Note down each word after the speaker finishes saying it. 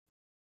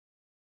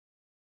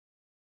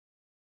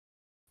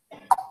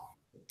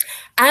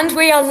And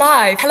we are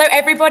live. Hello,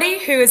 everybody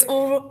who is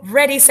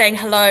already saying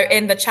hello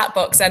in the chat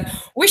box and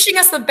wishing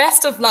us the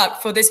best of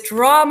luck for this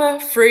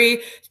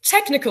drama-free,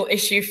 technical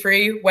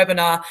issue-free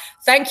webinar.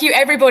 Thank you,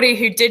 everybody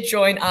who did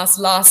join us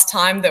last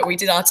time that we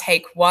did our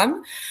take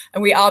one.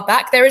 And we are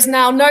back. There is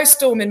now no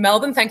storm in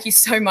Melbourne. Thank you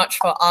so much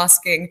for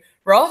asking,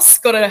 Ross.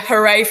 Got a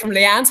hooray from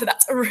Leanne, so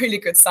that's a really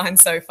good sign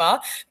so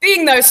far.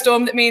 Being no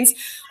storm, that means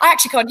I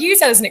actually can't use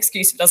that as an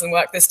excuse if it doesn't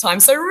work this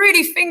time. So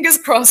really fingers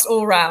crossed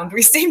all round.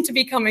 We seem to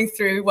be coming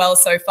through well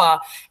so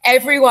far.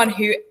 Everyone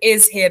who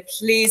is here,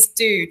 please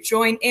do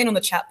join in on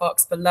the chat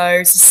box below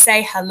to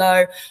say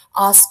hello,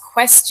 ask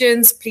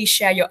questions, please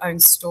share your own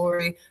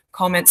story,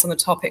 comments on the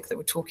topic that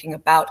we're talking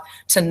about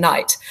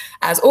tonight.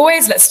 As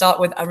always, let's start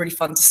with a really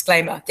fun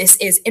disclaimer. This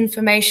is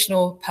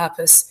informational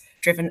purpose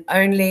driven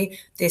only.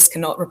 This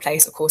cannot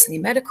replace, of course, any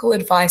medical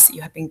advice that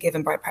you have been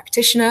given by a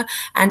practitioner.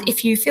 And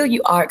if you feel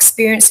you are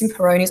experiencing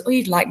Peyronie's or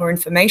you'd like more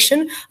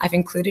information, I've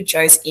included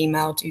Jo's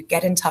email. Do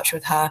get in touch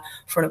with her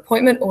for an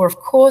appointment or, of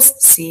course,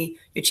 see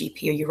your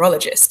GP or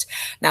urologist.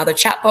 Now, the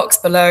chat box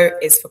below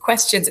is for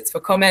questions, it's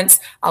for comments.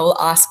 I will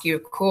ask you,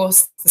 of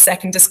course, the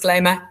second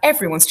disclaimer,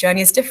 everyone's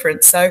journey is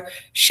different. So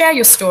share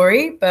your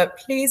story, but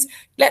please,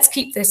 let's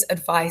keep this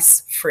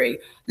advice free.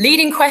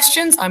 Leading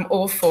questions, I'm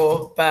all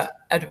for, but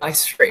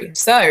advice free.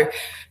 So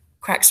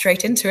crack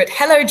straight into it.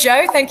 Hello,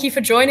 Jo. Thank you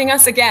for joining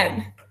us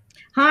again.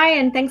 Hi,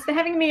 and thanks for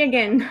having me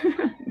again.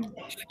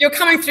 You're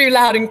coming through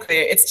loud and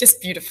clear. It's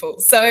just beautiful.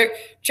 So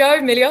Jo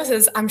Milios,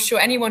 as I'm sure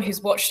anyone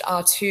who's watched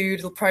our two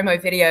little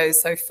promo videos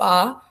so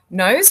far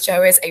knows,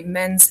 Jo is a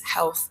men's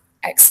health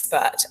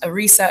expert, a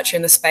researcher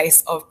in the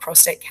space of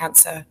prostate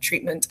cancer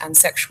treatment and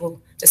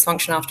sexual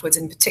dysfunction afterwards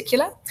in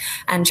particular.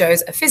 And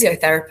Jo's a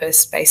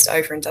physiotherapist based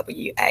over in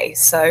WA.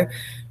 So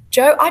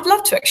Jo, I'd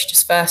love to actually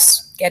just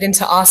first get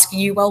into asking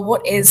you, well,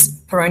 what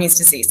is Peyronie's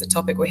disease, the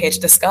topic we're here to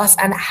discuss,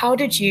 and how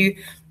did you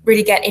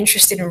really get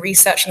interested in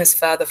researching this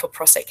further for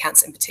prostate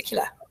cancer in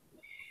particular?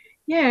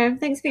 Yeah,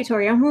 thanks,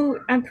 Victoria. Well,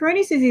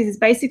 Peyronie's disease is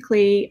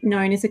basically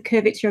known as a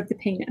curvature of the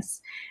penis.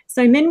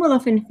 So men will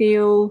often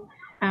feel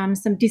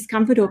some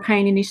discomfort or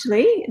pain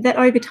initially that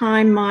over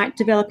time might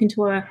develop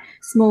into a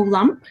small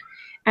lump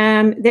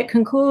that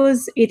can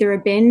cause either a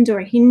bend or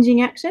a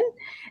hinging action.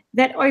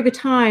 That over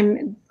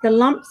time, the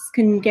lumps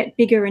can get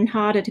bigger and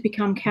harder to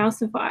become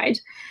calcified,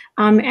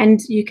 and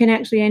you can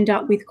actually end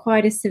up with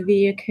quite a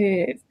severe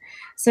curve.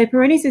 So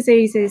Peyronie's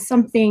disease is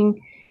something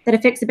that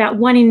affects about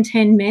 1 in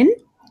 10 men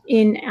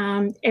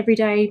in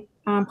everyday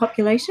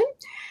population.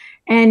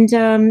 And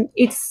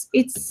it's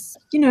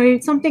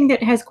something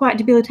that has quite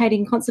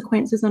debilitating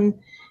consequences on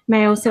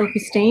male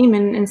self-esteem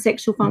and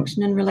sexual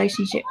function and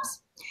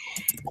relationships.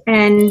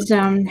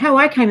 And how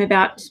I came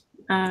about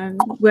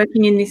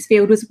working in this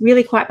field was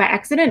really quite by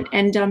accident.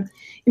 And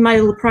in my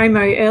little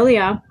promo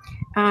earlier,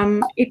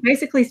 it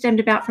basically stemmed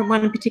about from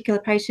one particular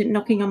patient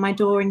knocking on my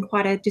door in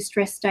quite a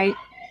distressed state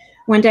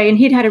one day, and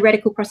he'd had a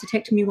radical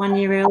prostatectomy 1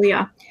 year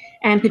earlier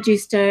and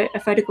produced a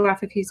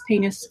photograph of his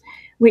penis,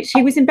 which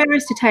he was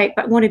embarrassed to take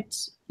but wanted,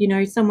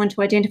 someone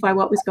to identify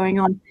what was going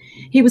on.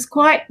 He was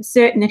quite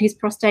certain that his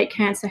prostate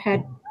cancer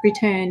had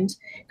returned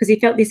because he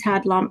felt this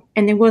hard lump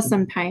and there was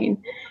some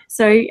pain.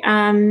 So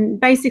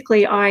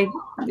basically I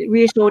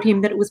reassured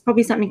him that it was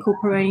probably something called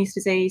Peyronie's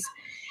disease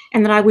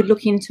and that I would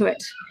look into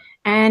it.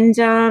 And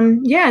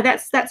yeah,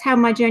 that's how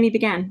my journey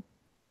began.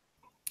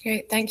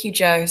 Great, thank you,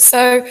 Jo.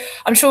 So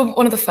I'm sure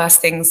one of the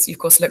first things you, of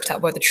course, looked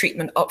at were the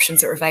treatment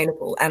options that are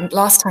available. And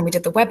last time we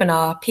did the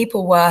webinar,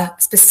 people were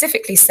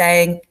specifically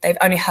saying they've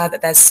only heard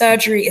that there's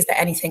surgery. Is there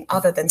anything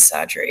other than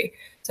surgery?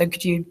 So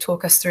could you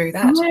talk us through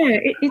that? Yeah,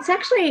 it's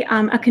actually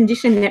a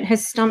condition that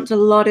has stumped a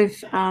lot of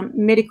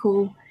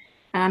medical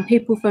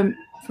people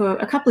for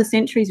a couple of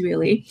centuries,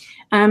 really.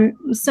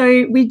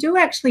 So we do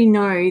actually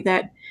know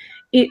that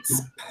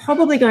it's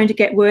probably going to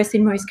get worse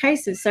in most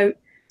cases.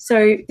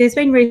 So there's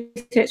been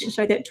research to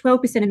show that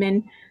 12% of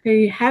men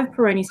who have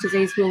Peyronie's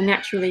disease will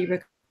naturally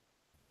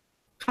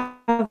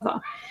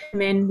recover.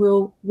 Men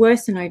will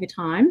worsen over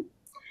time,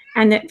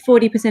 and that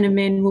 40% of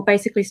men will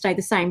basically stay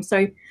the same.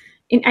 So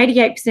in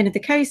 88% of the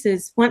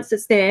cases, once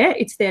it's there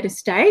to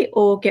stay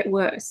or get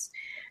worse.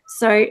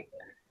 So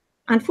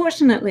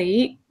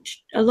unfortunately,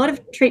 a lot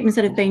of treatments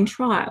that have been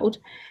trialled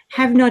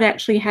have not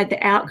actually had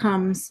the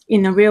outcomes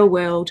in the real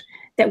world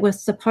that were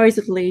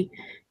supposedly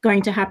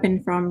going to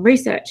happen from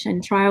research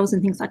and trials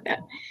and things like that.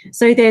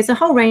 So there's a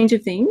whole range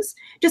of things.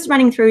 Just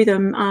running through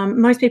them,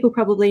 most people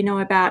probably know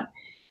about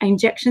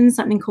injections,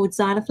 something called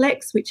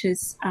Xylaflex, which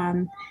is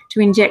to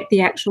inject the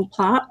actual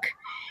plaque.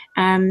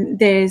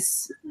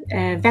 There's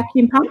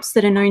vacuum pumps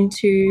that are known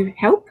to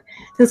help.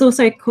 There's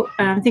also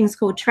things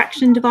called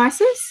traction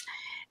devices,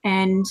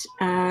 and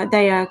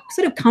they are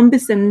sort of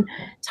cumbersome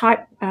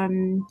type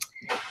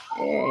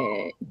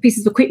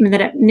pieces of equipment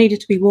that are needed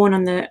to be worn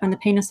on the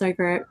penis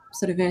over a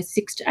sort of a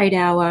 6 to 8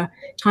 hour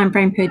time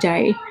frame per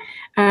day.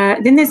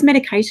 Then there's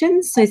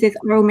medications, so there's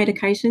oral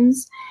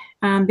medications.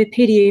 The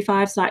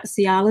PDE5s like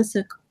Cialis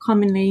are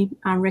commonly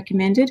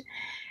recommended,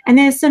 and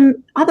there's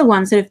some other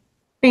ones that have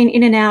been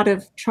in and out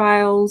of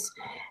trials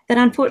that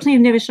unfortunately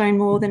have never shown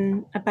more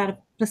than about a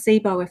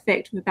placebo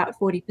effect of about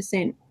 40%.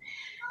 And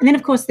then,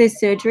 of course, there's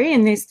surgery,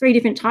 and there's 3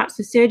 different types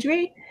of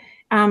surgery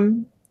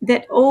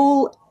that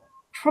all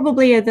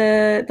probably are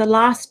the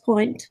last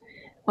point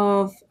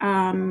of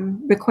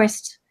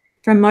request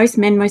from most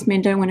men. Most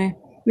men don't want to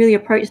really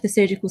approach the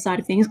surgical side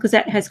of things because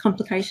that has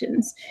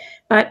complications.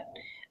 But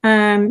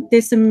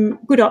there's some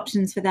good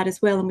options for that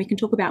as well, and we can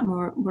talk about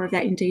more of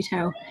that in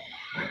detail.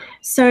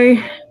 So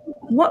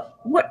what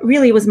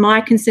really was my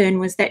concern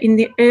was that in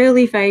the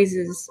early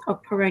phases of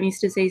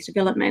Peyronie's disease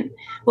development,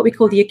 what we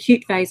call the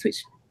acute phase,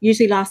 which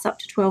usually lasts up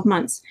to 12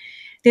 months,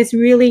 there's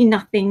really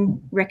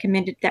nothing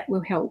recommended that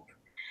will help.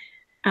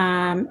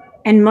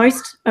 And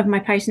most of my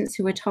patients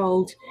who were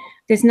told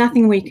there's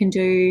nothing we can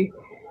do,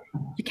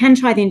 you can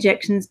try the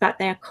injections, but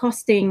they are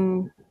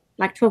costing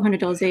like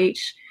 $1,200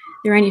 each.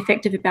 They're only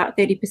effective about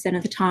 30%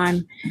 of the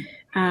time.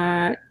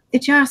 They're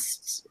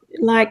just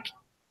like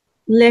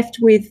left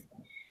with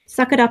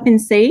suck it up and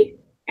see,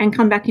 and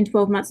come back in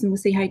 12 months and we'll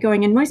see how you're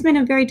going. And most men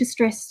are very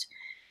distressed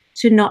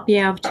to not be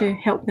able to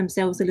help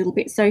themselves a little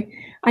bit. So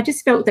I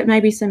just felt that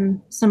maybe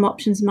some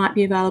options might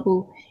be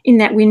available in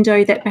that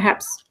window that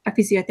perhaps a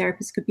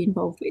physiotherapist could be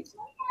involved with.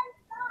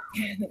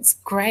 Yeah, that's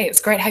great.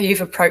 It's great how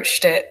you've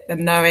approached it,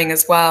 and knowing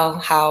as well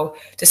how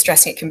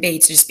distressing it can be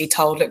to just be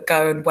told, look,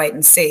 go and wait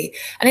and see.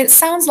 And it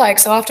sounds like,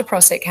 so after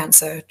prostate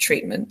cancer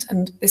treatment,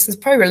 and this is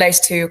probably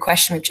related to a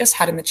question we've just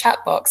had in the chat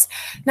box.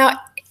 Now,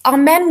 are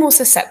men more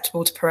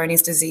susceptible to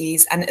Peyronie's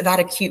disease and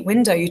that acute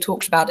window you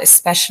talked about,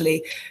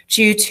 especially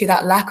due to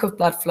that lack of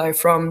blood flow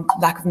from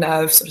lack of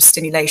nerve sort of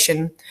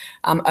stimulation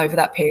over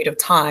that period of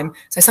time?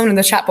 So someone in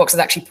the chat box has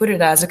actually put it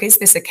as, look, is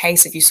this a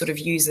case if you sort of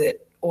use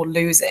it or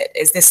lose it?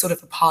 Is this sort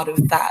of a part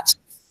of that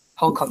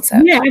whole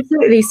concept? Yeah,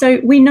 absolutely.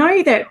 So we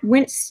know that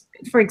once,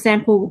 for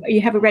example,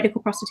 you have a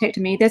radical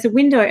prostatectomy, there's a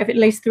window of at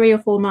least 3 or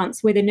 4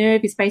 months where the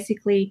nerve is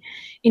basically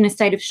in a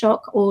state of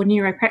shock or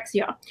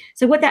neuropraxia.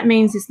 So what that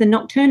means is the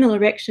nocturnal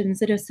erections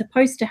that are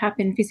supposed to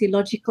happen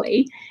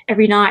physiologically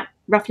every night,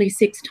 roughly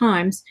 6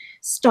 times,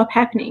 stop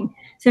happening.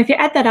 So if you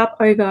add that up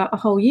over a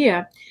whole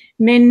year,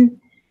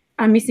 men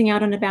are missing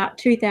out on about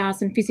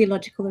 2,000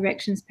 physiological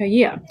erections per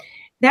year.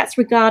 That's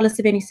regardless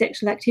of any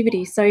sexual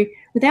activity. So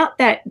without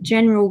that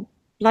general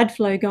blood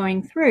flow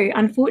going through,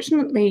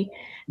 unfortunately,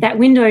 that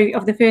window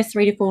of the first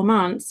 3 to 4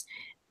 months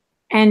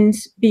and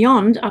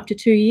beyond, up to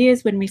 2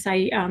 years when we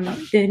say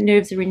the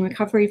nerves are in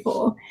recovery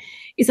for,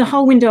 is a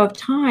whole window of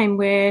time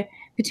where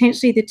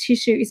potentially the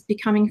tissue is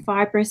becoming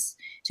fibrous,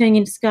 turning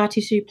into scar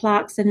tissue,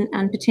 plaques,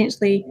 and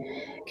potentially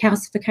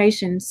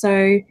calcification.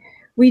 So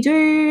we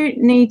do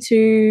need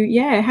to,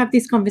 have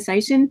this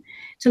conversation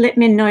to let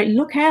men know,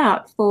 look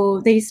out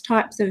for these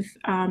types of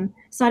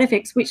side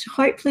effects, which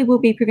hopefully will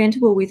be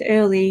preventable with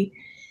early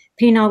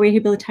penile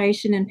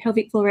rehabilitation and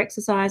pelvic floor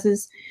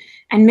exercises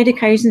and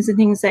medications and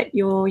things that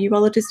your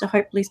urologist are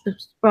hopefully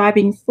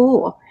prescribing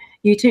for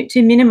you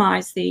to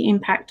minimise the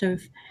impact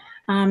of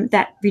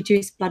that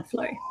reduced blood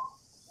flow.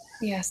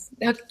 Yes.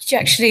 Now, could you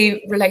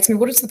actually relate to me,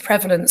 what is the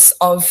prevalence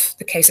of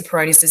the case of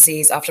Peyronie's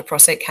disease after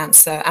prostate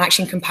cancer, and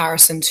actually in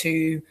comparison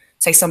to,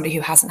 say, somebody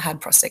who hasn't had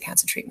prostate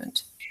cancer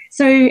treatment?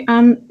 So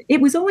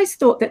it was always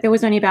thought that there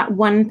was only about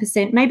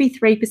 1%, maybe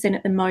 3%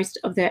 at the most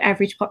of the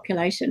average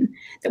population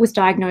that was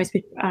diagnosed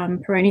with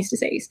Peyronie's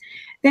disease.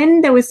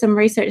 Then there was some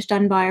research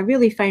done by a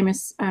really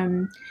famous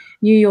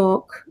New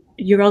York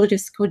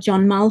urologist called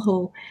John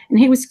Mulhall, and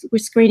he was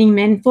screening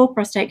men for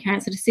prostate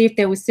cancer to see if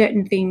there were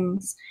certain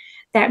things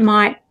that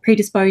might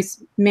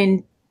predispose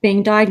men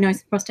being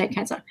diagnosed with prostate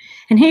cancer.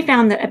 And he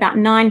found that about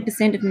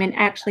 9% of men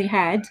actually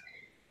had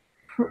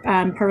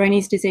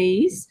Peyronie's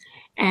disease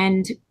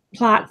and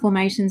plaque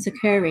formations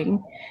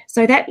occurring.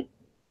 So that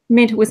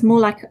meant it was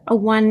more like a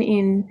 1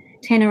 in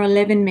 10 or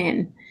 11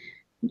 men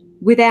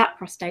without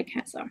prostate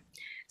cancer.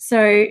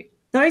 So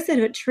those that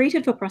are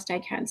treated for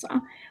prostate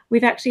cancer,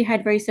 we've actually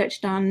had research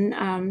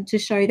done to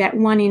show that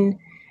 1 in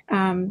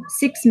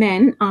 6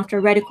 men after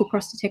a radical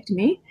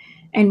prostatectomy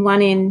and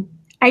 1 in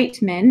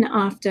 8 men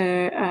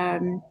after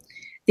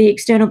the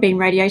external beam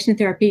radiation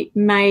therapy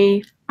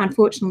may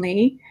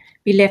unfortunately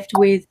be left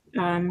with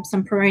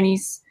some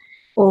Peyronie's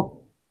or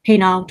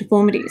penile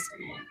deformities.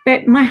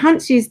 But my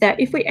hunch is that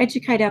if we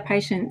educate our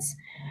patients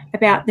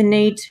about the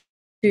need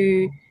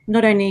to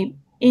not only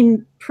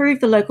improve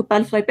the local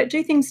blood flow, but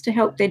do things to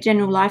help their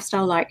general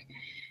lifestyle, like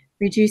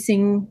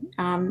reducing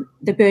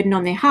the burden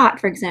on their heart,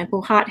 for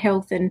example. Heart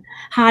health and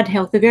hard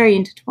health are very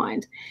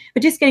intertwined,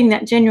 but just getting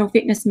that general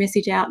fitness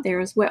message out there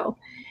as well.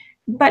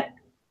 But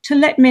to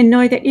let men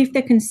know that if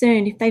they're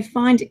concerned, if they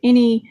find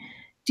any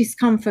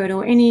discomfort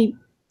or any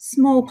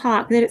small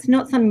plaque, that it's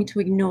not something to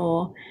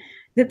ignore,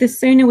 that the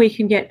sooner we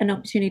can get an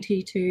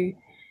opportunity to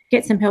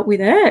get some help with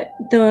it,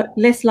 the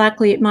less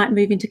likely it might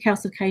move into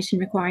calcification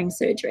requiring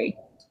surgery.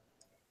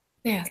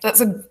 Yeah, that's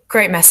a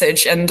great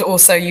message. And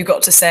also you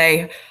got to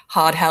say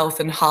hard health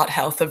and heart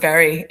health are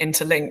very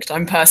interlinked.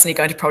 I'm personally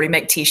going to probably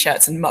make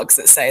T-shirts and mugs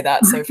that say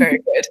that, so very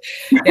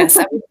good. Yes,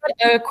 we've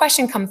had a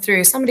question come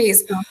through.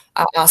 Somebody's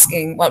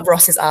asking, well,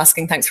 Ross is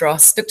asking, thanks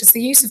Ross, does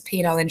the use of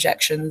penile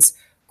injections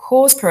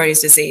cause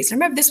Peyronie's disease? I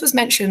remember this was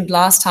mentioned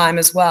last time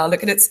as well.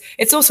 Look,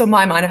 it's also in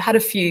my mind. I've had a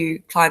few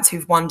clients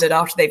who've wondered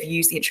after they've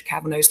used the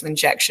intracavernosal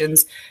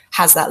injections,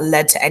 has that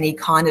led to any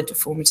kind of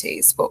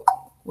deformities? But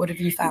what have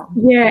you found?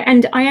 Yeah,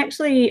 and I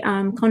actually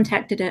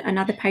contacted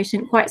another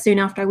patient quite soon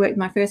after I worked with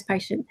my first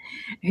patient,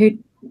 who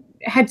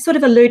had sort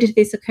of alluded to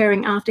this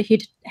occurring after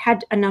he'd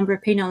had a number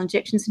of penile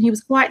injections, and he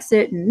was quite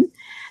certain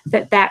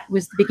that that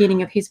was the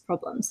beginning of his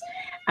problems.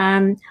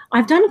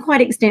 I've done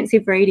quite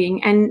extensive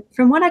reading, and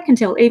from what I can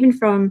tell, even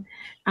from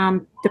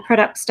the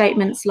product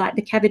statements like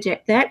the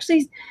Caverject, they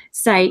actually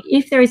say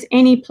if there is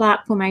any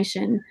plaque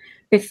formation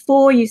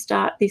before you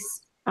start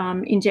this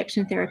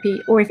injection therapy,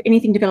 or if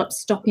anything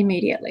develops, stop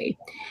immediately.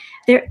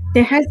 There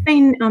has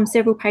been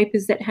several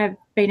papers that have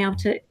been able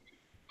to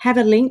have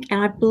a link,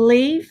 and I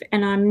believe,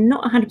 and I'm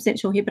not 100%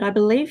 sure here, but I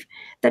believe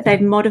that they've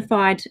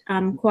modified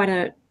quite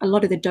a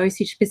lot of the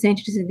dosage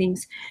percentages and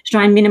things to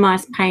try and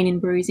minimise pain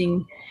and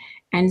bruising.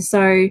 And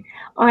so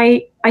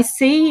I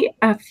see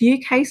a few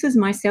cases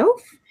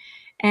myself,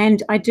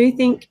 and I do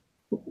think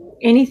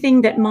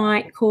anything that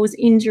might cause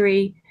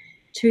injury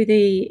to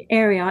the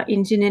area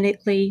in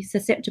genetically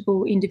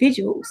susceptible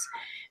individuals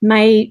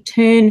may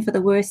turn for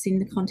the worse in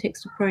the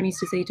context of Peyronie's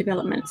disease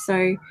development.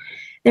 So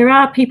there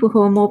are people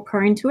who are more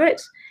prone to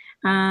it.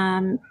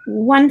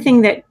 One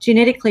thing that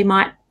genetically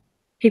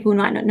people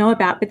might not know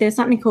about, but there's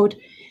something called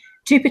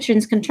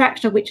Dupuytren's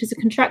contracture, which is a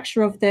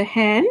contracture of the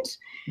hand,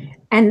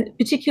 and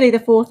particularly the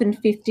fourth and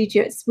fifth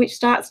digits, which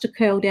starts to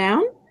curl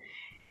down.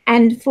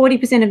 And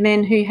 40% of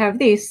men who have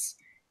this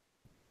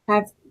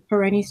have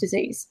Peyronie's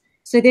disease.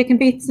 So there can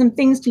be some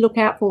things to look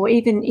out for,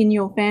 even in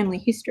your family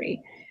history,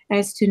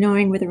 as to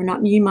knowing whether or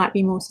not you might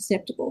be more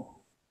susceptible.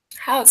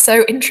 How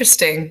so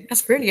interesting.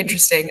 That's really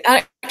interesting.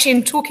 Actually,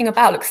 in talking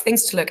about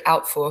things to look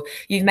out for,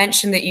 you've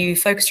mentioned that you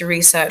focused your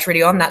research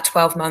really on that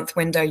 12-month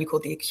window you call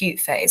the acute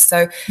phase.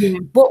 So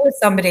what would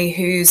somebody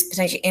who's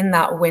potentially in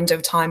that window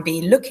of time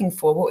be looking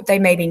for? What would they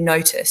maybe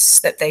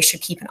notice that they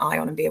should keep an eye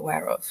on and be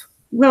aware of?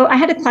 Well, I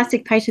had a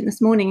classic patient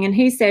this morning, and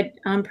he said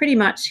pretty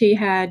much he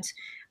had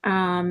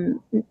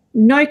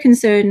no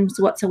concerns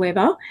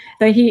whatsoever,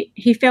 though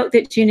he felt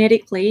that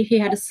genetically he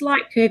had a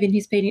slight curve in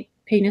his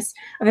penis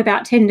of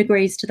about 10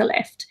 degrees to the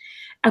left.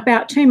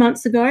 About 2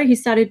 months ago, he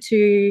started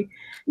to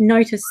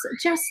notice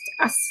just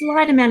a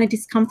slight amount of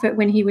discomfort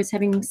when he was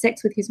having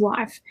sex with his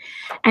wife.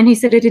 And he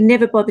said it had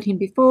never bothered him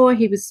before.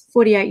 He was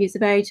 48 years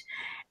of age.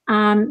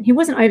 He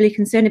wasn't overly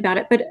concerned about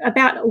it, but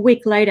about a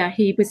week later,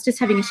 he was just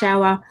having a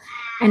shower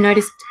and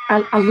noticed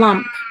a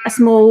lump, a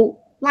small,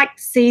 like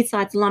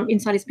seed-sized lump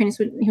inside his penis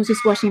when he was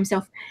just washing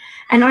himself.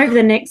 And over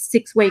the next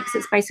 6 weeks,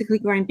 it's basically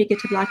grown bigger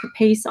to like a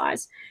pea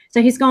size.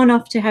 So he's gone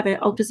off to have an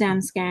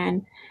ultrasound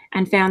scan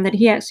and found that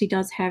he actually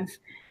does have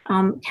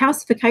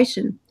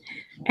calcification,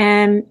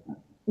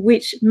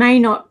 which may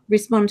not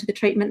respond to the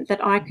treatment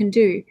that I can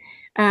do.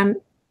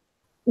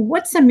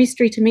 What's a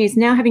mystery to me is,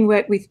 now having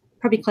worked with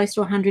probably close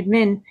to 100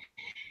 men,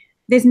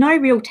 there's no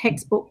real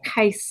textbook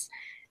case.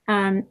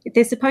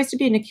 There's supposed to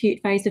be an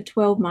acute phase of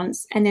 12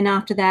 months, and then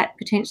after that,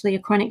 potentially a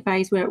chronic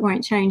phase where it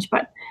won't change.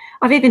 But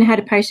I've even had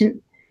a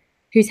patient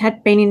who's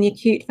been in the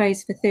acute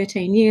phase for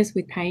 13 years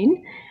with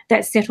pain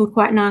that's settled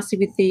quite nicely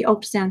with the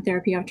ultrasound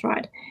therapy I've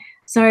tried.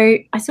 So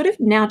I sort of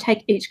now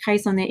take each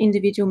case on their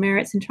individual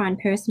merits and try and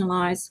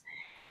personalise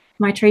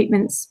my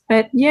treatments.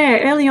 But yeah,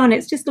 early on,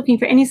 it's just looking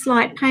for any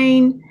slight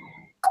pain,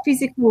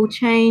 physical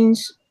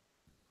change,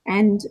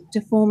 and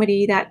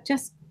deformity that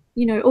just,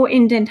 or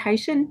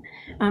indentation.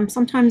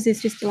 Sometimes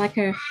there's just like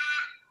a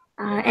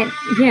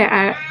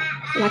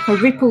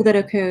ripple that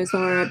occurs,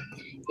 or a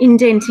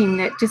indenting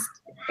that just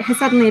has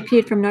suddenly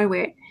appeared from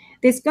nowhere.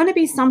 There's going to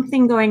be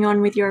something going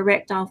on with your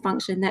erectile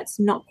function that's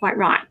not quite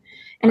right.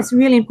 And it's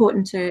really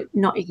important to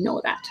not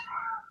ignore that.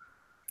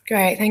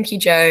 Great. Thank you,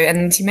 Jo.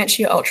 And you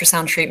mentioned your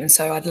ultrasound treatment,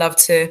 so I'd love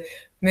to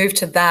move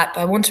to that.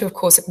 I want to, of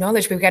course,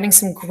 acknowledge we're getting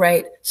some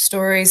great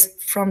stories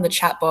from the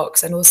chat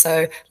box, and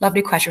also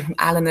lovely question from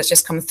Alan that's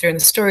just come through in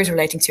the stories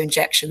relating to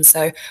injections.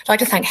 So I'd like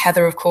to thank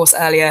Heather, of course,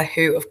 earlier,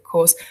 who, of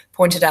course,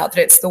 pointed out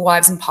that it's the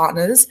wives and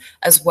partners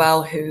as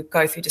well who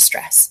go through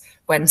distress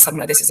when something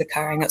like this is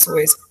occurring. That's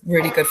always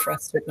really good for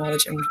us to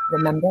acknowledge and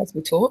remember as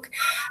we talk.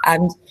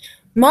 And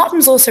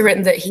Martin's also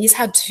written that he's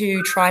had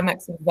 2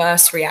 Trimax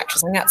adverse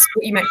reactions. I think that's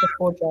what you meant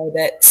before, Jo,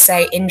 that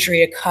say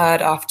injury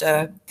occurred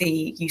after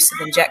the use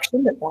of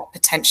injection, that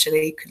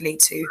potentially could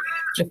lead to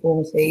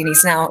deformity. And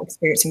he's now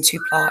experiencing 2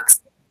 plaques.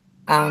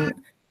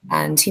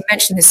 And he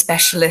mentioned his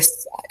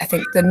specialists. I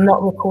think they're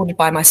not recorded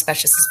by my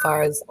specialist as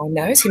far as I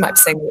know. So he might be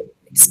saying that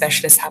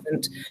specialists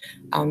haven't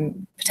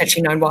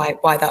potentially known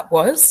why that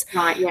was.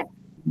 Right, yeah.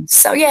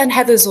 So, yeah, and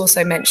Heather's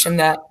also mentioned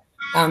that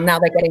now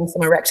they're getting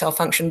some erectile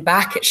function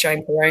back, it's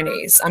showing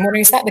Peyronie's. I'm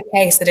wondering, is that the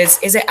case? That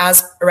is it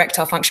as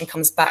erectile function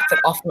comes back that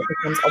often it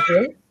becomes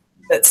obvious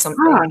that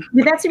something...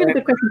 That's a really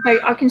good question. So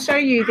I can show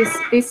you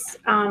this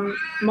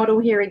model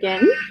here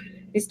again,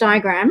 this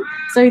diagram.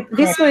 So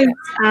this was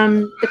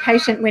the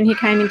patient when he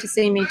came in to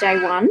see me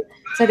day 1.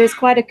 So there's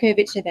quite a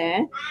curvature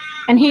there.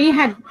 And he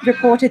had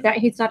reported that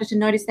he started to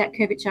notice that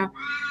curvature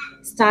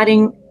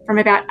starting from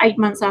about 8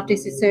 months after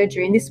his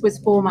surgery, and this was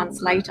 4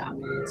 months later.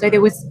 So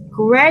there was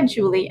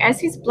gradually,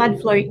 as his blood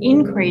flow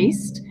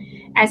increased,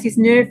 as his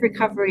nerve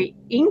recovery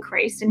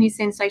increased and his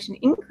sensation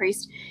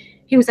increased,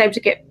 he was able to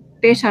get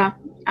better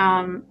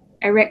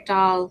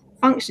erectile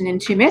function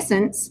and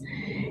tumescence.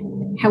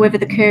 However,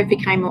 the curve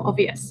became more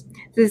obvious.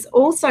 There's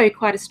also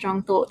quite a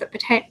strong thought that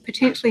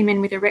potentially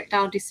men with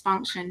erectile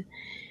dysfunction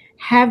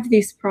have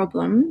this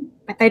problem,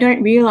 but they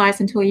don't realise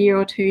until a year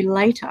or two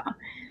later,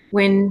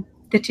 when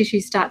the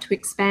tissues start to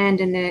expand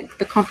and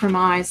the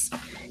compromise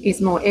is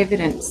more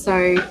evident.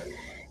 So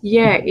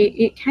yeah,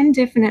 it can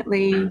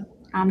definitely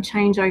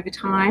change over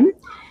time,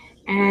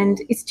 and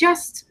it's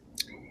just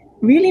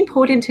really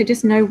important to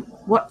just know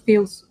what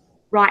feels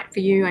right for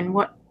you and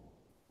what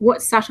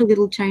subtle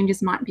little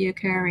changes might be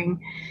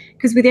occurring,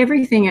 because with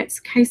everything it's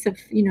a case of,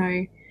 you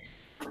know,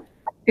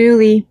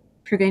 early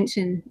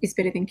prevention is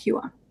better than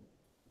cure.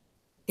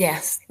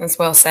 Yes, that's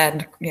well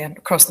said. Yeah,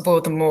 across the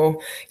board, the more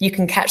you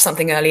can catch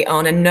something early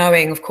on, and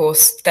knowing, of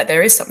course, that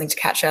there is something to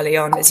catch early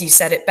on, as you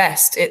said it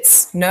best,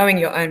 it's knowing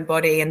your own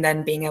body and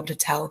then being able to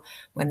tell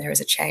when there is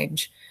a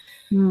change.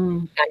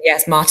 And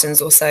yes,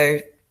 Martin's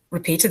also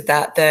repeated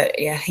that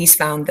yeah, he's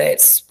found that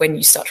it's when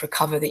you start to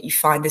recover that you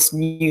find this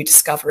new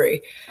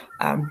discovery,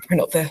 or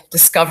not the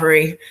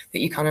discovery that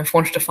you kind of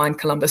wanted to find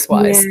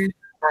Columbus-wise. Yeah.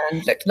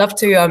 And I'd love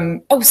to,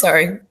 oh,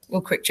 sorry,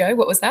 real quick, Jo,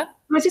 what was that?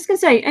 I was just going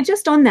to say, and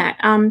just on that,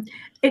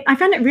 I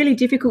found it really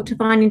difficult to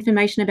find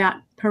information about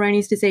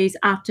Peyronie's disease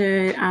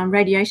after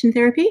radiation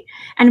therapy.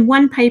 And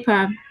one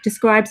paper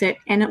describes it,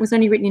 and it was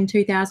only written in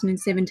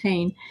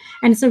 2017.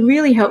 And it's a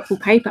really helpful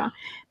paper.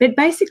 But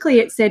basically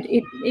it said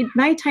it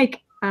may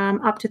take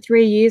up to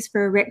 3 years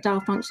for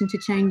erectile function to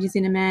changes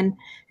in a man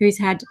who's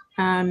had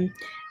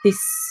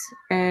this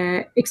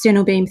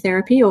external beam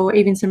therapy or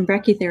even some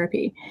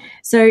brachytherapy.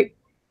 So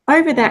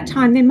over that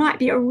time, there might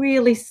be a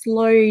really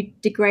slow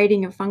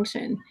degrading of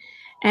function,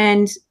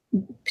 and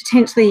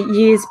potentially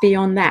years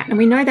beyond that. And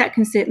we know that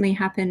can certainly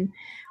happen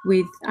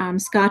with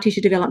scar tissue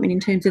development in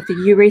terms of the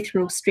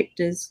urethral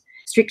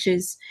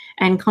strictures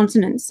and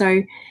continence.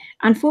 So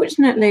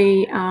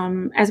unfortunately,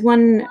 as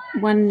one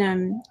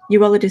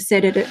urologist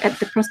said at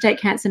the prostate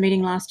cancer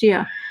meeting last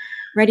year,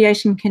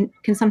 radiation can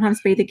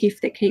sometimes be the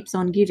gift that keeps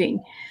on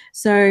giving.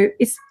 So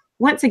it's,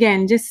 once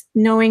again, just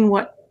knowing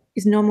what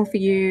is normal for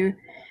you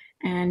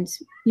and,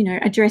 you know,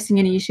 addressing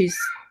any issues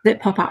that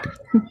pop up.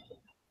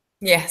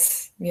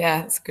 Yes,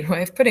 yeah, that's a good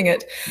way of putting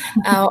it.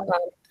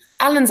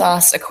 Alan's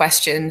asked a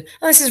question,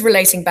 and this is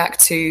relating back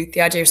to the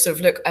idea of sort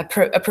of, look, a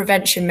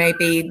prevention may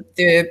be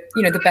the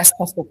best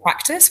possible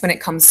practice when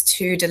it comes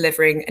to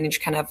delivering an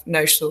injection in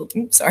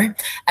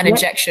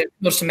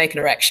order to make an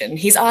erection.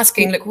 He's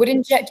asking, look,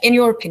 in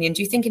your opinion,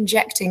 do you think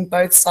injecting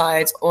both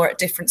sides or at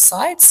different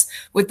sites,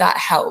 would that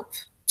help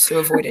to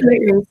avoid it?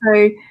 Absolutely.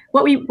 So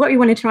what we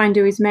want to try and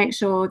do is make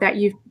sure that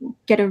you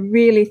get a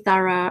really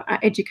thorough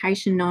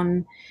education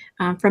on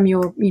from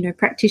your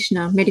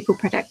medical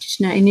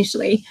practitioner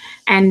initially,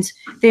 and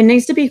there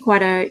needs to be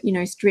quite a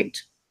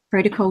strict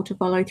protocol to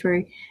follow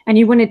through, and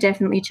you want to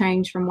definitely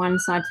change from one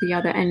side to the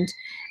other. And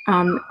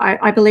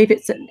I believe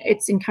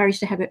it's encouraged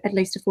to have at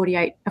least a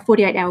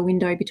 48-hour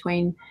window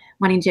between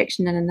one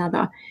injection and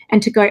another,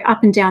 and to go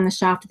up and down the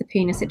shaft of the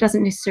penis. It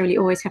doesn't necessarily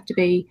always have to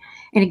be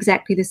in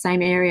exactly the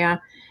same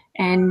area.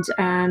 And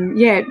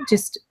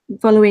just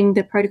following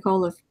the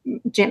protocol of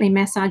gently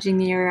massaging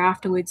the area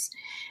afterwards,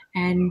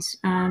 and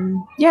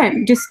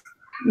just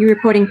you're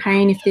reporting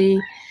pain if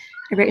the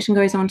erection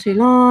goes on too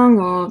long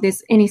or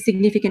there's any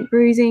significant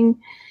bruising,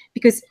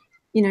 because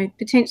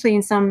potentially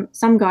in some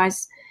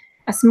guys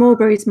a small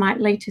bruise might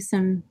lead to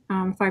some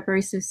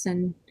fibrosis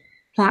and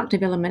plaque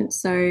development.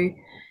 So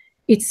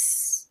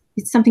it's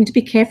something to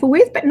be careful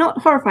with, but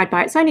not horrified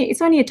by it.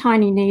 It's only a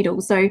tiny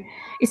needle, so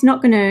it's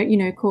not going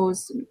to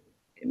cause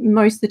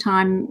most of the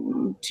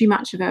time too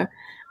much of a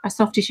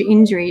soft tissue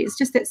injury. It's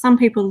just that some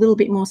people are a little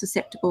bit more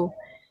susceptible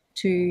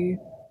to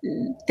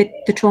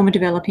the trauma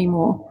developing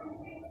more.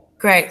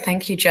 Great,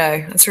 thank you,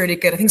 Jo. That's really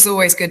good. I think it's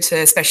always good to,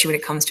 especially when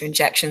it comes to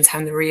injections,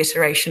 having the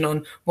reiteration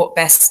on what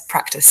best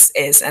practice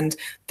is. And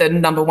the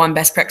number one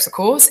best practice, of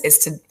course, is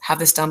to have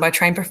this done by a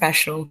trained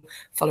professional,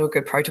 follow a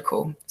good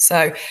protocol.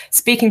 So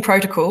speaking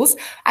protocols,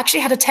 I actually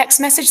had a text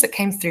message that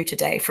came through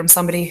today from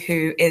somebody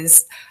who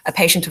is a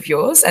patient of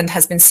yours and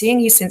has been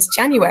seeing you since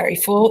January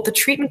for the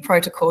treatment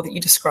protocol that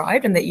you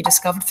described and that you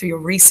discovered through your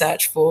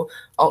research for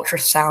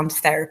ultrasound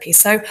therapy.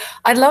 So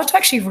I'd love to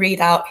actually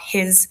read out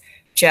his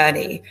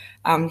journey.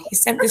 He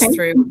sent this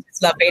through.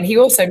 It's lovely. And he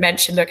also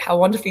mentioned, look, how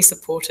wonderfully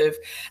supportive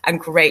and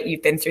great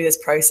you've been through this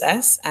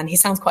process. And he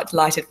sounds quite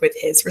delighted with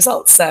his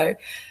results. So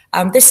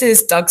this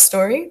is Doug's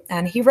story.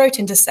 And he wrote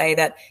in to say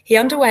that he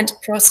underwent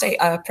prostate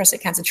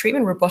cancer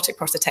treatment, robotic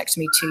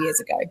prostatectomy 2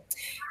 years ago.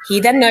 He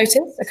then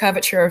noticed a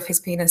curvature of his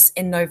penis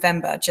in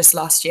November just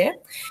last year.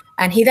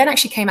 And he then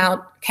actually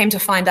came to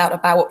find out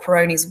about what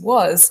Peyronie's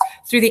was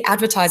through the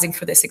advertising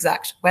for this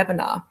exact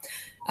webinar.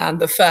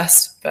 The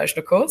first version,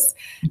 of course.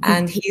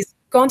 And he's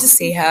gone to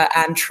see her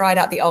and tried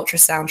out the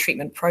ultrasound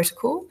treatment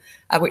protocol,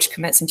 which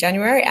commenced in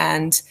January.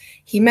 And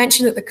he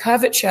mentioned that the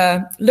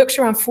curvature looked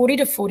around 40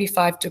 to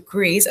 45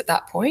 degrees at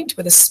that point,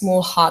 with a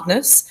small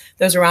hardness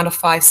that was around a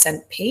 5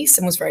 cent piece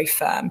and was very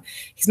firm.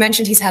 He's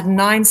mentioned he's had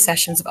 9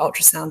 sessions of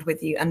ultrasound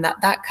with you, and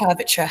that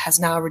curvature has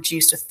now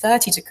reduced to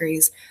 30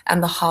 degrees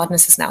and the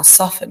hardness has now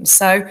softened.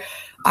 So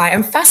I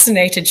am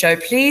fascinated, Jo.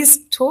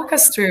 Please talk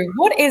us through,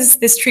 what is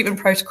this treatment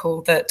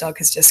protocol that Doug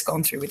has just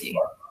gone through with you?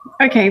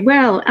 Okay,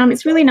 well,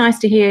 it's really nice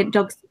to hear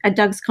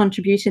Doug's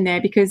contribution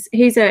there, because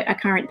he's a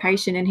current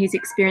patient and he's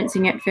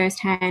experiencing it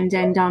firsthand.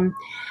 And,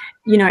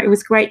 you know, it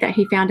was great that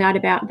he found out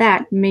about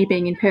that, me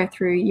being in Perth,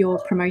 through your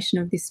promotion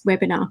of this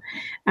webinar.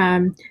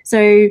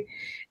 So,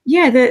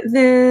 yeah,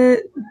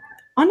 the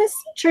honest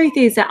truth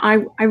is that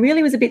I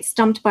really was a bit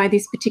stumped by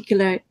this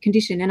particular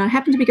condition, and I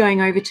happened to be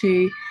going over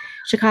to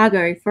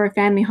Chicago for a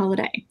family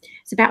holiday.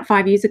 It's about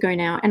 5 years ago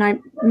now, and I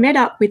met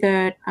up with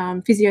a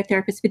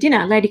physiotherapist for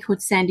dinner, a lady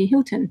called Sandy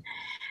Hilton,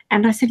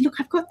 and I said, look,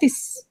 I've got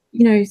this,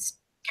 you know,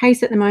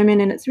 case at the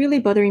moment and it's really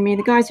bothering me.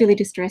 The guy's really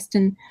distressed,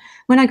 and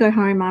when I go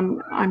home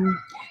I'm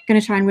going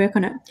to try and work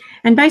on it.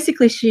 And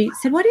basically she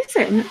said, what is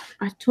it? And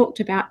I talked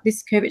about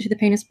this curvature of the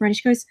penis, and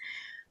she goes,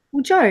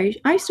 well, Jo,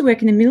 I used to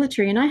work in the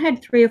military and I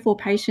had 3 or 4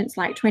 patients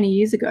like 20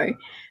 years ago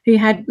who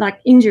had like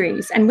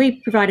injuries, and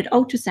we provided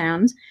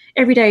ultrasounds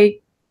every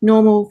day,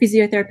 normal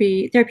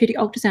physiotherapy, therapeutic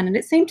ultrasound, and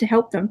it seemed to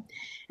help them.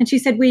 And she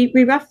said, we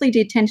roughly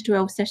did 10 to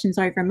 12 sessions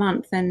over a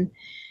month, and,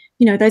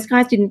 you know, those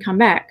guys didn't come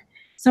back.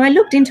 So I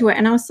looked into it,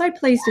 and I was so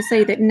pleased to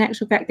see that in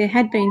actual fact there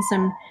had been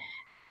some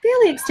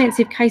fairly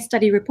extensive case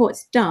study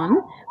reports done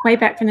way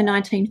back from the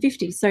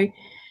 1950s. So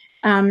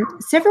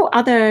several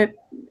other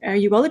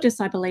urologists,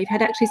 I believe,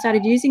 had actually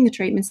started using the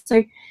treatments.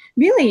 So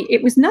really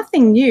it was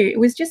nothing new. It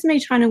was just me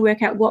trying to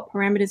work out what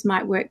parameters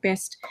might work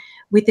best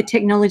with the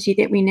technology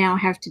that we now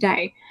have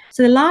today.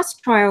 So the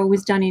last trial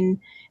was done in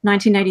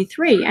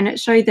 1983, and it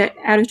showed that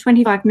out of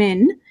 25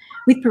 men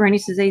with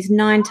Peyronie's disease,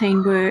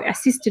 19 were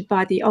assisted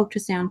by the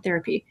ultrasound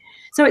therapy.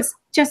 So it's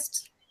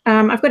just,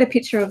 I've got a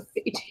picture of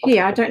it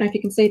here. I don't know if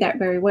you can see that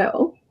very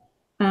well.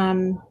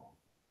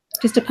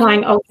 Just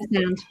applying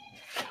ultrasound.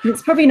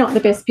 It's probably not the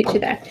best picture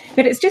there,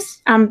 but it's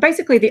just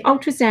basically the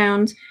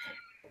ultrasound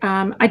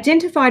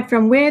identified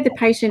from where the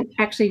patient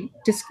actually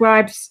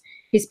describes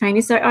his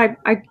penis. So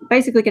I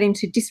basically get him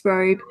to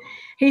disrobe.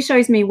 He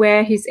shows me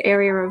where his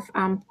area of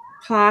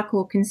plaque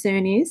or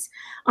concern is.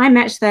 I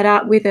match that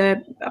up with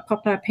a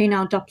proper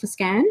penile Doppler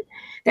scan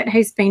that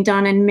has been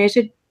done and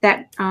measured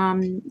that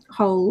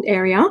whole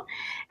area,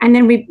 and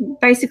then we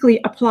basically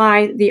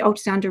apply the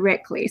ultrasound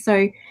directly.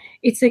 So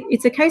it's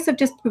a case of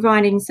just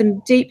providing some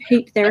deep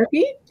heat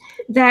therapy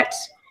that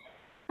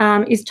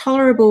is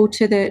tolerable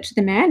to the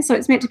man. So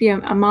it's meant to be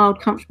a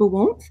mild, comfortable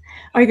warmth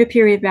over a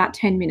period of about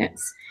 10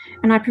 minutes.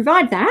 And I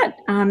provide that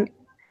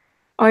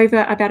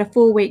over about a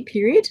 4-week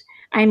period,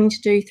 aiming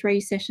to do 3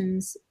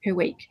 sessions per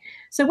week.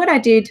 So what I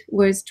did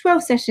was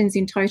 12 sessions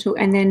in total,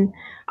 and then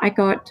I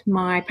got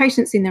my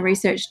patients in the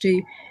research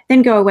to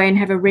then go away and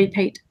have a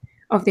repeat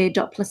of their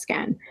Doppler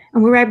scan.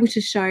 And we were able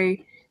to show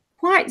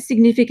quite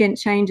significant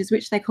changes,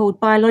 which they called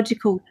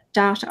biological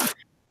data,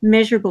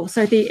 measurable.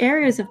 So the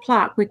areas of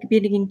plaque were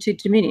beginning to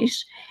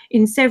diminish.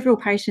 In several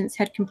patients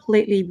had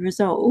completely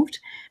resolved,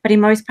 but in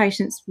most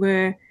patients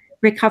were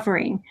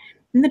recovering.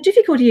 And the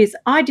difficulty is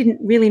I didn't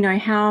really know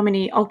how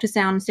many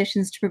ultrasound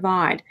sessions to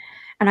provide.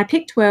 And I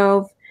picked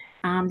 12.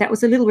 That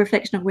was a little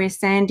reflection of where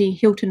Sandy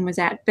Hilton was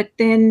at. But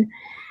then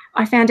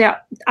I found out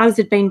others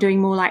had been doing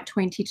more like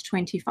 20 to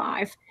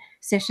 25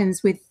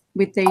 sessions with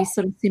these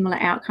sort of similar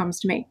outcomes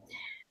to me.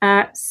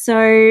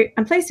 So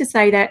I'm pleased to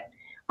say that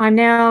I'm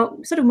now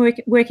sort of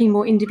working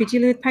more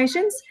individually with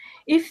patients.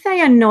 If they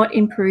are not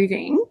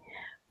improving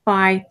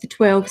by the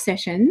 12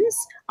 sessions,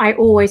 I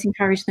always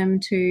encourage them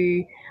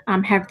to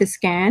have the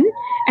scan.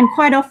 And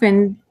quite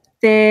often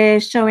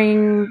they're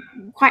showing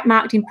quite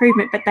marked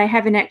improvement, but they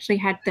haven't actually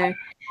had the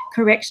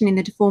correction in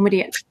the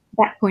deformity at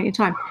that point in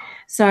time.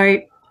 So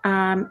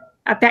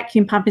a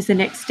vacuum pump is the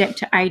next step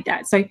to aid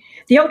that. So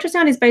the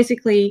ultrasound is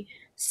basically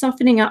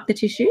softening up the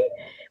tissue,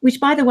 which,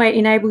 by the way,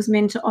 enables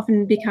men to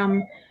often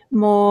become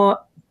more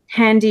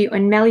handy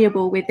and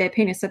malleable with their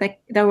penis. So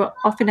they were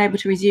often able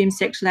to resume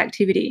sexual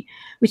activity,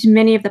 which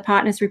many of the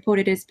partners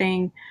reported as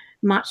being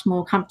much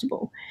more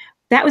comfortable.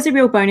 That was a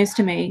real bonus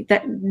to me,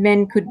 that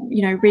men could,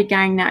 you know,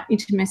 regain that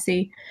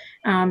intimacy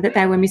that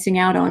they were missing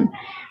out on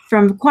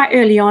from quite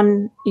early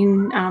on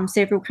in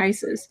several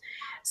cases.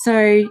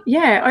 So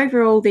yeah,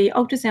 overall the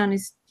ultrasound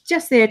is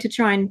just there to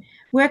try and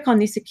work on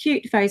this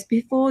acute phase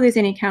before there's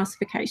any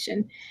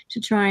calcification, to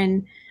try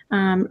and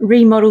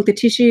remodel the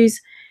tissues,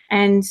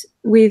 and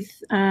with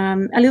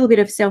a little bit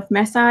of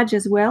self-massage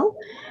as well,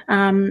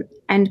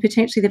 and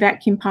potentially the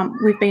vacuum pump,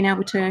 we've been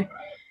able to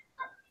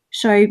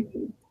show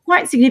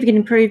quite significant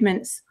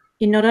improvements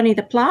in not only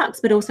the plaques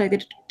but also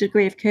the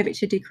degree of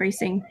curvature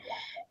decreasing.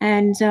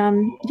 And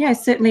yeah,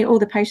 certainly all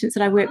the patients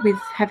that I work with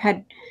have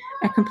had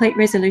a complete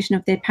resolution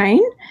of their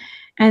pain,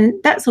 and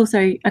that's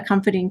also a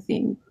comforting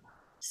thing.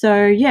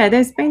 So yeah,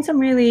 there's been some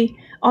really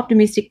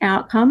optimistic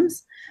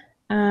outcomes.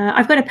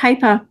 I've got a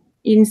paper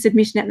in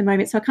submission at the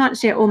moment, so I can't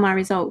share all my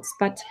results,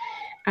 but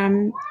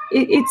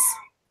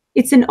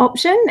it's an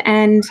option,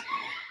 and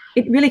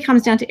it really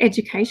comes down to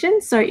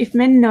education. So if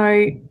men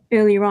know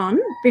earlier on,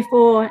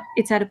 before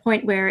it's at a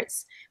point where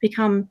it's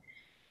become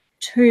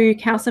too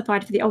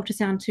calcified for the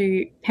ultrasound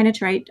to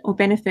penetrate or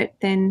benefit,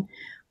 then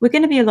we're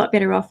going to be a lot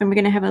better off, and we're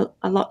going to have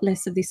a lot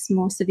less of this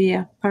more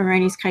severe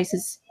Peyronie's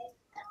cases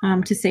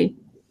to see.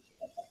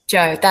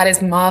 Jo, that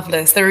is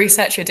marvellous. The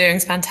research you're doing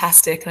is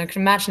fantastic. And I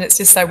can imagine it's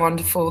just so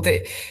wonderful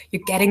that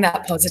you're getting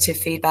that positive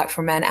feedback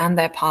from men and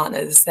their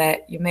partners,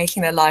 that you're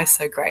making their lives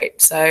so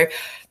great. So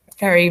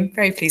very,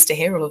 very pleased to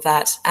hear all of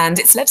that. And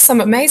it's led to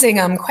some amazing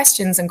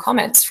questions and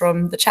comments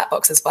from the chat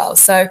box as well.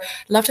 So I'd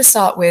love to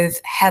start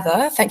with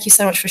Heather. Thank you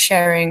so much for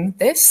sharing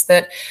this,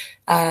 that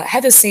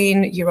Heather's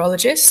seen a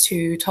urologist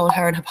who told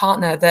her and her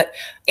partner that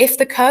if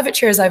the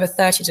curvature is over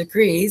 30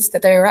 degrees,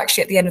 that they were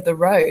actually at the end of the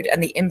road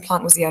and the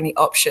implant was the only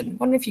option. I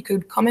wonder if you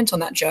could comment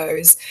on that,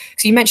 Jo. So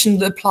you mentioned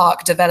the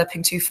plaque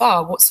developing too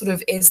far. What sort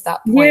of is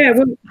that point? Yeah,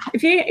 well,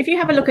 if you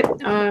have a look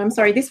at,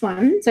 sorry, this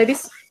one. So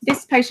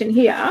this patient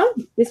here,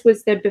 this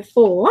was the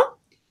before,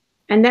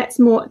 and that's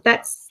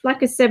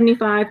like a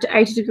 75 to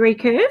 80 degree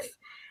curve.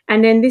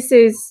 And then this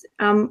is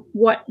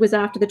what was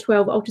after the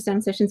 12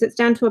 ultrasound sessions. It's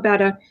down to about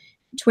a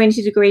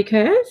 20 degree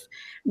curve.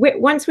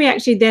 Once we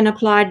actually then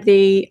applied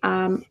the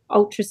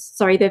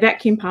the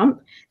vacuum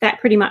pump, that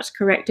pretty much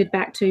corrected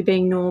back to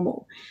being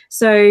normal.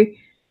 So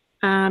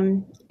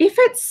if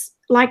it's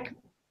like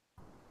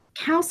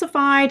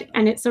calcified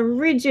and it's a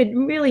rigid,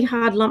 really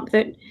hard lump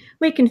that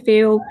we can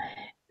feel,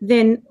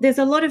 then there's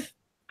a lot of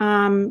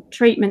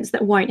treatments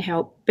that won't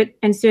help,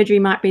 and surgery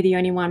might be the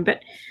only one. But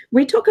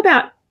we talk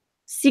about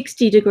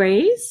 60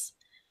 degrees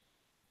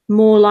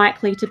more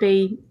likely to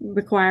be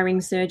requiring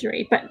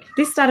surgery. But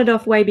this started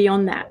off way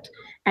beyond that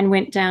and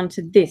went down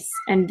to this.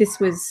 And this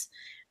was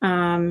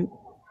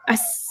a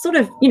sort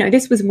of,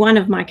 this was one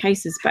of my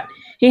cases, but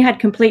he had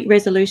complete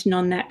resolution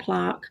on that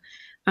plaque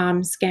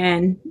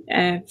scan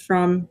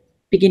from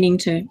beginning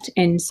to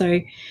end. So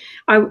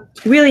I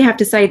really have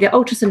to say the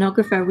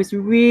ultrasonographer was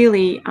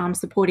really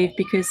supportive,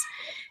 because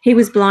he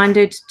was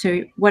blinded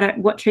to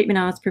what treatment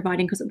I was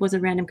providing, because it was a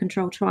random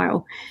control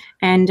trial.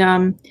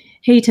 And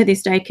he to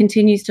this day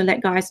continues to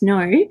let guys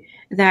know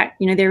that,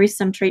 there is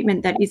some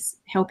treatment that is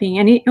helping.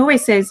 And he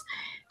always says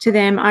to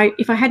them,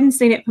 if I hadn't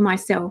seen it for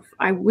myself,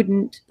 I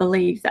wouldn't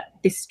believe that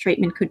this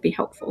treatment could be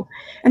helpful.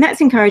 And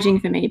that's encouraging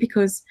for me,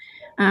 because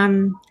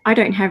I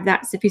don't have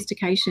that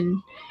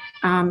sophistication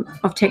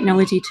of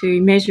technology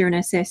to measure and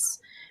assess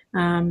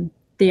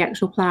the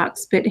actual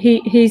plaques. But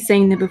he's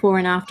seen the before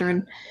and after,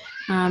 and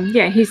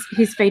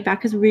his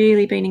feedback has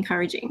really been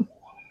encouraging.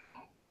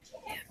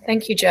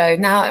 Thank you, Jo.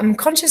 Now, I'm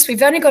conscious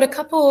we've only got a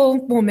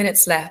couple more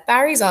minutes left.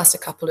 Barry's asked a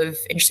couple of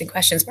interesting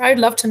questions, but I would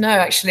love to know,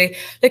 actually,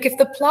 look, if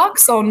the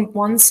plaque's on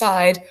one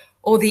side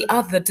or the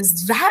other,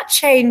 does that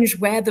change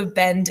where the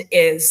bend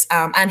is?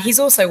 And he's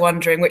also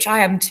wondering, which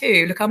I am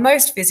too, look, are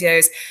most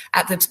physios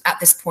at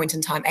this point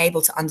in time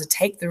able to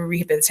undertake the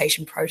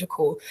rehabilitation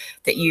protocol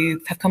that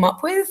you have come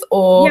up with?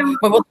 Or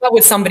well,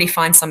 would somebody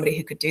find somebody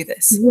who could do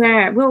this?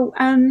 Yeah, well,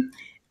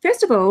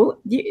 first of all,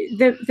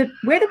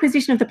 where the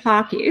position of the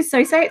plaque is,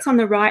 so say it's on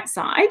the right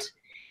side,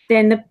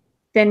 then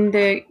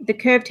the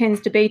curve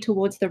tends to be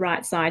towards the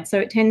right side. So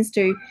it tends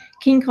to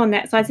kink on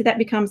that side, so that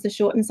becomes the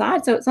shortened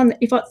side. So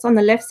if it's on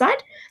the left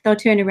side, they'll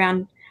turn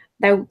around,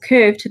 they'll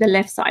curve to the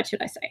left side,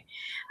 should I say.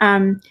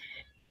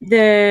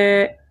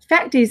 The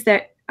fact is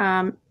that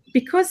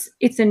because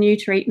it's a new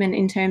treatment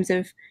in terms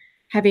of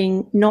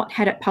having not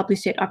had it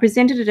published yet, I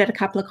presented it at a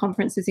couple of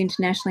conferences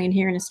internationally and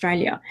here in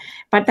Australia,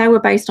 but they were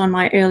based on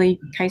my early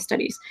case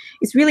studies.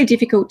 It's really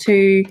difficult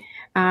to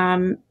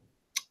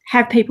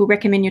have people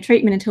recommend your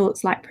treatment until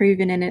it's like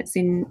proven and it's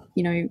in,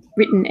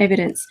 written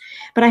evidence.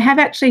 But I have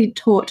actually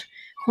taught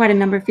quite a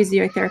number of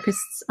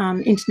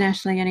physiotherapists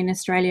internationally and in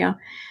Australia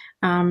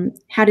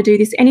how to do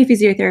this. Any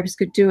physiotherapist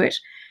could do it,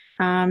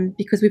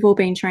 because we've all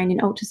been trained in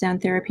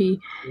ultrasound therapy.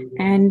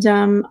 And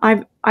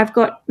I've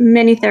got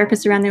many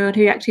therapists around the world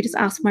who actually just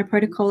ask my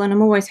protocol, and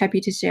I'm always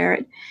happy to share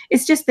it.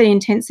 It's just the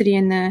intensity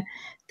and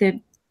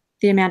the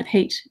amount of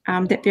heat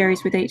that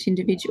varies with each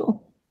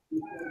individual.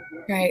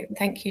 Great.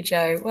 Thank you,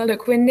 Jo. Well,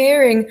 look, we're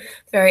nearing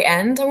the very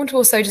end. I want to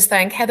also just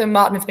thank Heather and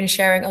Martin, have been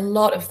sharing a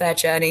lot of their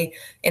journey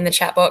in the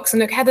chat box.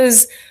 And look,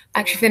 Heather's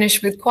actually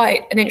finished with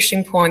quite an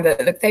interesting point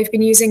that, look, they've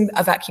been using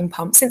a vacuum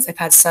pump since they've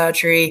had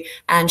surgery.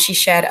 And she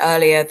shared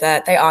earlier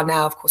that they are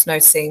now, of course,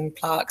 noticing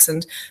plaques.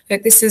 And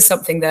look, this is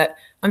something that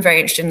I'm very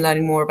interested in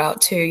learning more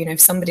about too. If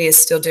somebody is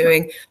still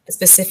doing a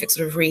specific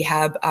sort of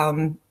rehab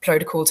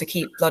protocol to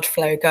keep blood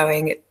flow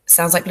going, it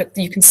sounds like, look,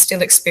 you can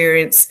still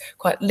experience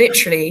quite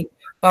literally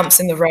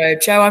bumps in the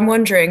road. Jo, I'm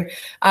wondering,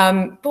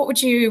 what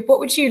would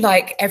you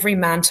like every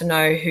man to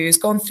know who's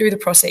gone through the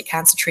prostate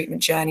cancer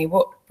treatment journey?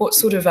 What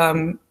sort of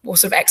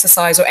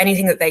exercise or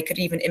anything that they could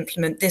even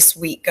implement this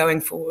week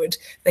going forward,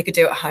 they could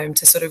do at home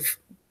to sort of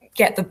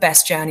get the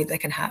best journey they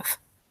can have?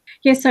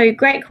 Yeah, so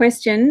great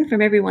question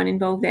from everyone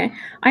involved there.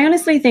 I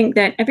honestly think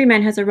that every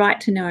man has a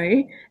right to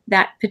know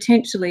that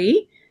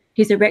potentially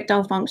his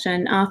erectile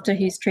function after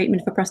his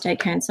treatment for prostate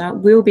cancer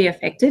will be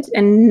affected,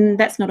 and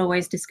that's not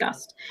always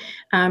discussed.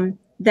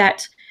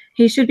 That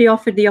he should be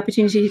offered the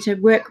opportunity to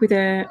work with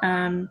a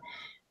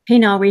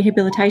penile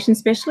rehabilitation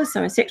specialist,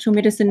 so a sexual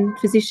medicine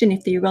physician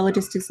if the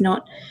urologist is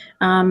not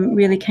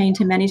really keen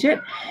to manage it,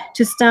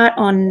 to start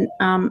on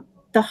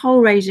the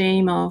whole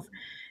regime of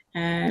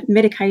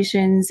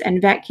medications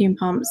and vacuum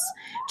pumps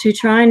to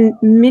try and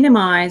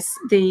minimise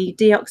the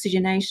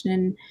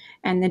deoxygenation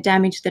and the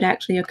damage that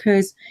actually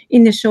occurs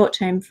in the short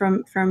term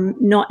from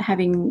not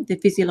having the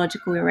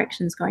physiological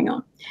erections going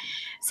on.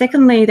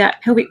 Secondly,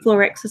 that pelvic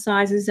floor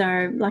exercises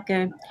are like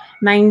a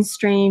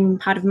mainstream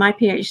part of my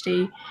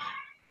PhD.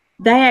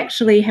 They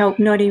actually help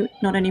not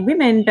only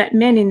women, but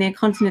men in their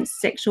continence,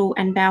 sexual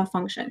and bowel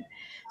function.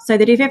 So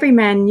that if every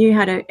man knew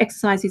how to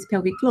exercise his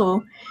pelvic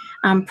floor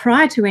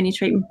prior to any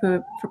treatment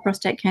for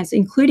prostate cancer,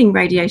 including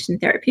radiation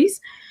therapies,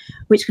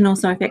 which can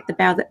also affect the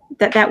bowel,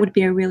 that would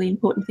be a really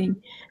important thing.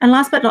 And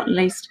last but not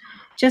least,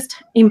 just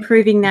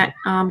improving that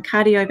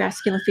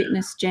cardiovascular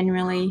fitness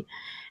generally,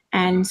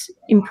 and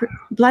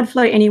blood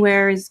flow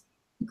anywhere is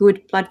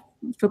good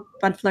for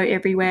blood flow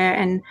everywhere,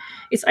 and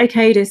it's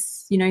okay to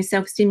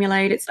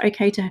self-stimulate. It's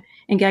okay to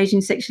engage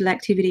in sexual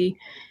activity,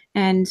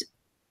 and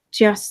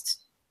just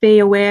be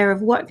aware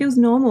of what feels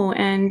normal,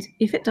 and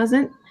if it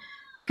doesn't,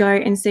 go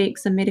and seek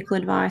some medical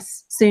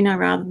advice sooner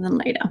rather than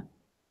later.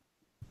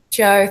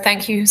 Jo,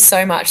 thank you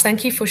so much.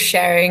 Thank you for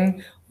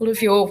sharing all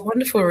of your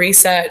wonderful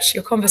research,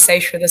 your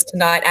conversation with us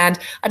tonight. And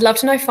I'd love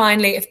to know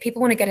finally, if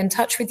people want to get in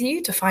touch with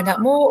you to find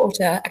out more or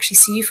to actually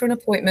see you for an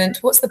appointment,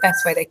 what's the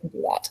best way they can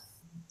do that?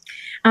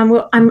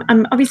 Well, I'm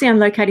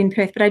located in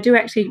Perth, but I do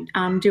actually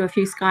do a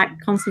few Skype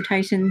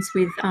consultations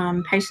with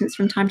patients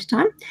from time to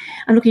time.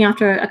 I'm looking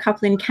after a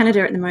couple in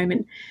Canada at the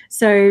moment.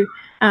 So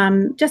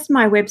just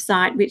my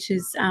website, which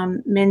is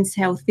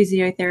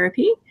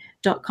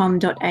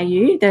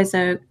menshealthphysiotherapy.com.au. There's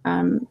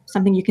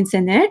something you can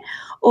send there.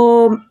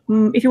 Or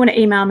if you want to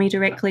email me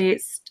directly,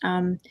 it's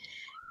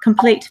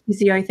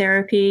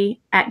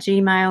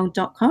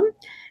completephysiotherapy@gmail.com,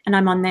 and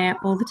I'm on there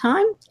all the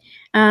time.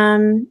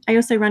 I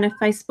also run a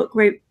Facebook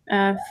group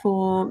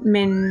for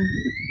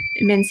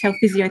men's health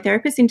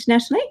physiotherapists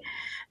internationally.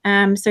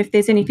 So if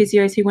there's any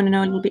physios who want to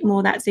know a little bit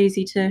more, that's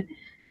easy to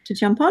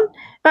jump on,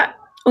 but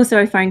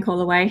also a phone call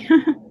away.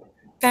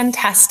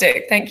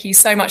 Fantastic. Thank you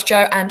so much,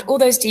 Jo. And all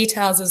those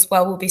details as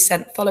well will be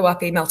sent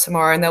follow-up email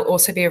tomorrow, and there'll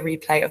also be a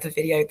replay of the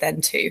video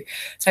then too.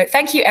 So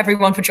thank you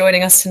everyone for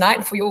joining us tonight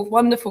and for your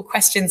wonderful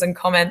questions and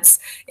comments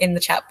in the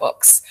chat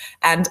box.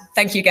 And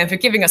thank you again for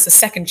giving us a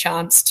second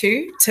chance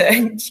to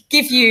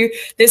give you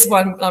this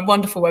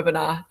wonderful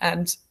webinar.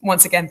 And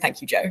once again,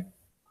 thank you, Jo.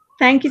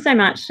 Thank you so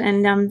much.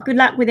 And good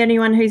luck with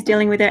anyone who's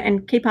dealing with it,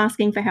 and keep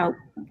asking for help.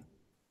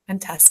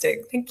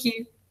 Fantastic. Thank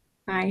you.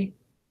 Bye.